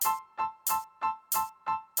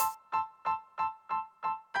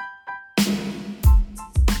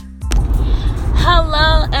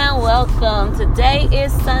welcome. Today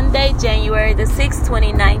is Sunday, January the 6th,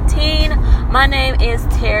 2019. My name is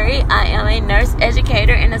Terry. I am a nurse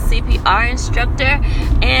educator and a CPR instructor,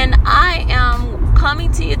 and I am coming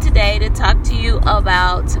to you today to talk to you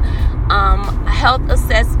about health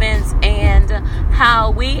assessments and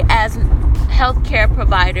how we as healthcare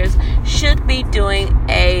providers should be doing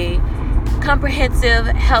a comprehensive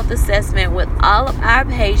health assessment with all of our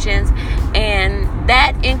patients, and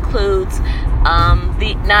that includes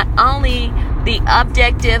not only the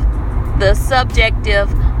objective, the subjective,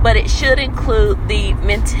 but it should include the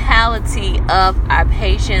mentality of our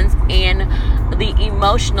patients and the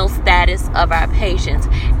emotional status of our patients.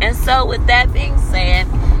 And so with that being said,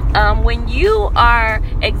 when you are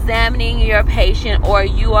examining your patient, or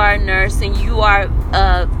you are a nurse and you are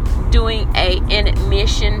doing an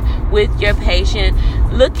admission with your patient,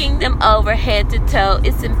 looking them over head to toe,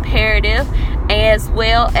 it's imperative, as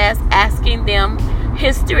well as asking them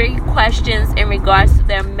history questions in regards to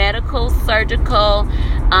their medical, surgical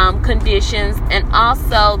conditions, and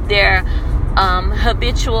also their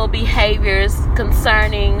habitual behaviors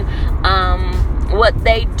concerning what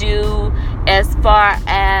they do as far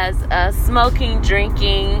as smoking,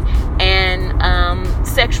 drinking, and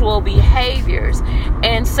sexual behaviors.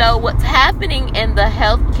 And so what's happening in the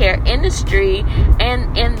healthcare industry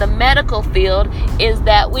and in the medical field is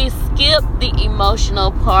that we skip the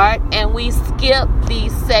emotional part, and we skip the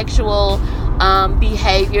sexual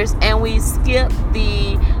behaviors, and we skip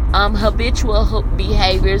the habitual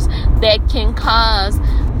behaviors that can cause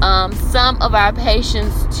some of our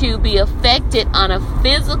patients to be affected on a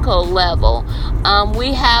physical level.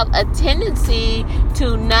 We have a tendency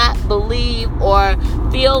to not believe or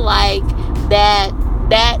feel like that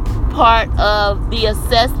part of the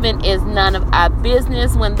assessment is none of our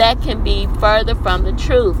business, when that can be further from the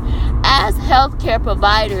truth. As healthcare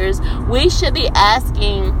providers, we should be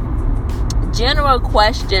asking general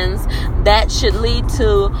questions that should lead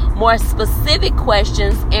to more specific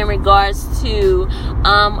questions in regards to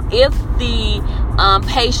if the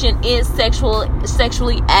patient is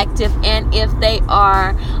sexually active, and if they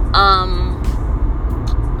are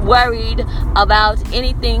worried about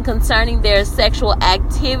anything concerning their sexual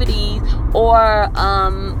activity, or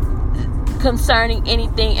concerning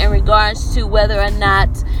anything in regards to whether or not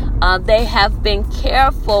they have been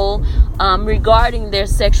careful regarding their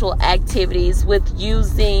sexual activities with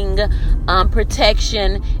using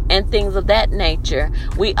protection and things of that nature.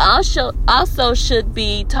 We also should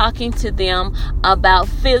be talking to them about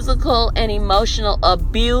physical and emotional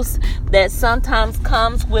abuse that sometimes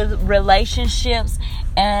comes with relationships,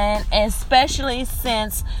 and especially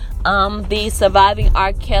since the Surviving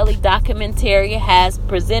R. Kelly documentary has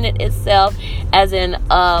presented itself as an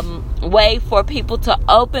way for people to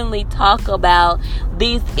openly talk about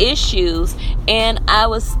these issues. And I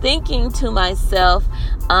was thinking to myself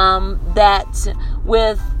that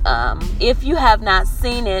with if you have not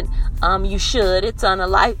seen it, you should. It's on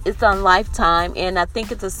Lifetime, and I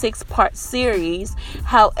think it's a 6-part series.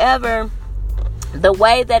 However, the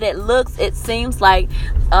way that it looks, it seems like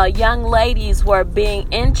young ladies were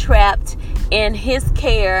being entrapped in his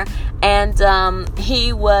care, and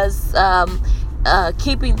he was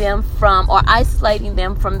keeping them from, or isolating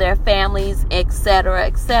them from their families, etc.,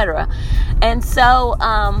 etc. And so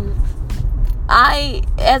I,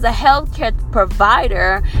 as a healthcare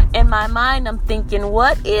provider, in my mind, I'm thinking,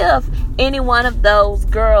 what if any one of those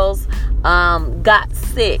girls got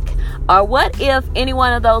sick? Or what if any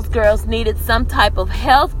one of those girls needed some type of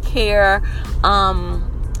health care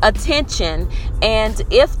attention? And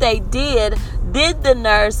if they did the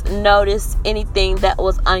nurse notice anything that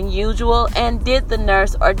was unusual? And did the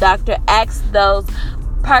nurse or doctor ask those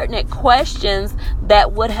pertinent questions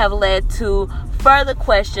that would have led to further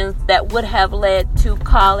questions that would have led to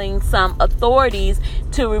calling some authorities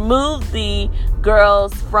to remove the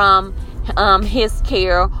girls from his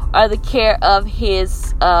care, or the care of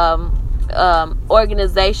his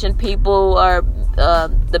organization people, or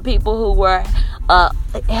the people who were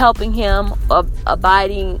helping him,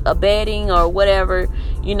 abetting, or whatever,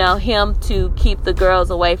 him to keep the girls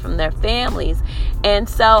away from their families. And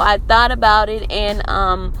so I thought about it, and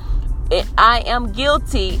I am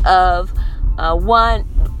guilty of one,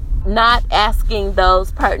 not asking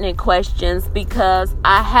those pertinent questions, because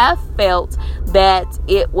I have felt that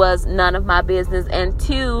it was none of my business, and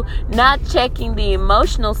 2, not checking the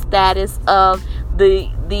emotional status of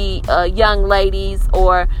the young ladies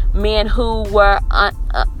or men who were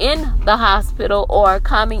in the hospital or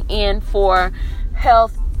coming in for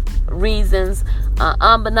health reasons,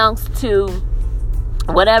 unbeknownst to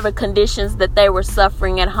whatever conditions that they were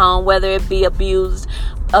suffering at home, whether it be abuse,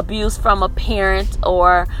 abuse from a parent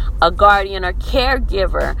or a guardian or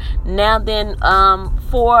caregiver. Now then,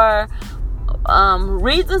 for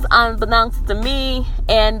reasons unbeknownst to me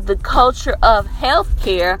and the culture of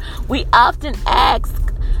healthcare, we often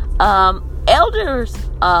ask elders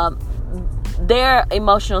their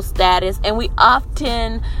emotional status, and we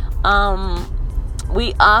often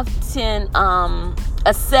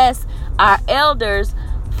assess our elders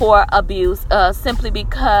for abuse simply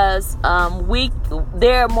because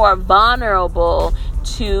they're more vulnerable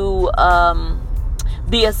to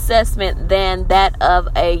the assessment than that of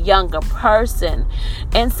a younger person.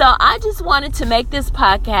 And so I just wanted to make this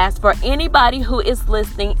podcast for anybody who is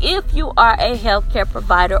listening. If you are a healthcare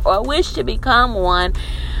provider or wish to become one,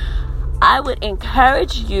 I would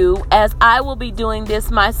encourage you, as I will be doing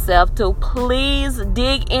this myself, to please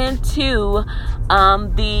dig into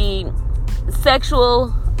the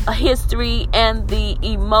sexual history and the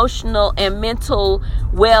emotional and mental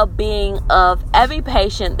well-being of every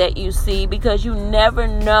patient that you see, because you never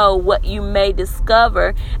know what you may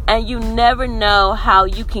discover, and you never know how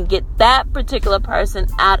you can get that particular person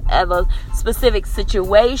out of a specific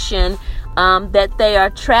situation that they are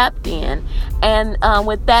trapped in. And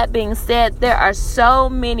with that being said, there are so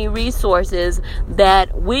many resources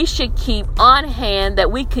that we should keep on hand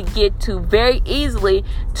that we could get to very easily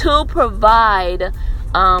to provide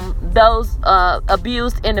those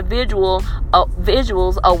abused individuals a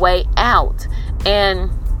way out.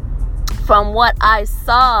 And from what I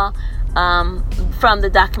saw from the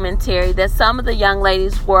documentary, that some of the young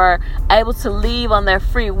ladies were able to leave on their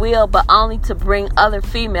free will, but only to bring other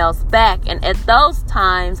females back. And at those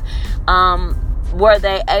times, were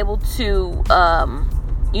they able to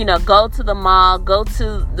go to the mall, go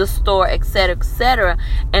to the store, etc., etc.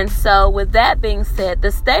 And so with that being said,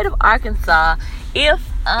 the state of Arkansas, if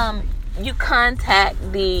you contact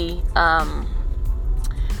the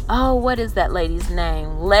what is that lady's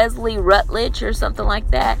name? Leslie Rutledge or something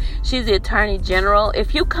like that. She's the Attorney General.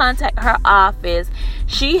 If you contact her office,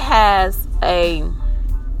 she has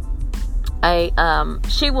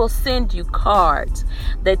she will send you cards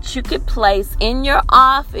that you could place in your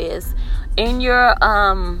office, in your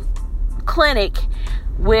clinic,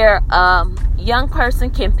 where a young person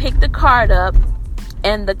can pick the card up,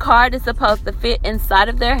 and the card is supposed to fit inside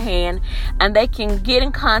of their hand, and they can get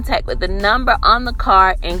in contact with the number on the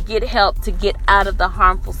card and get help to get out of the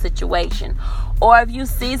harmful situation. Or if you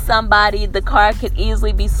see somebody, the card could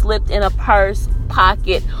easily be slipped in a purse,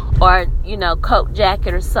 pocket, or coat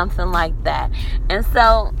jacket or something like that. And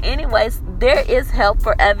so anyways, there is help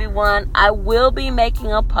for everyone. I will be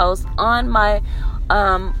making a post on my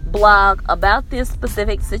blog about this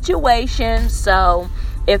specific situation. So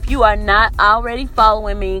if you are not already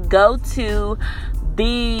following me, go to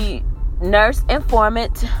the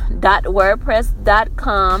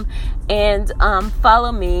nurseinformant.wordpress.com and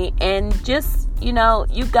follow me, and just you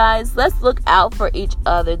guys, let's look out for each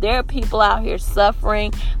other. There are people out here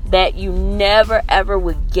suffering that you never ever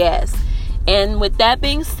would guess. And with that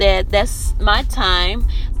being said, that's my time.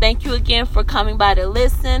 Thank you again for coming by to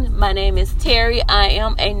listen. My name is Terry. I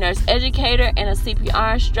am a nurse educator and a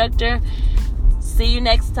CPR instructor. See you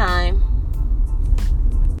next time.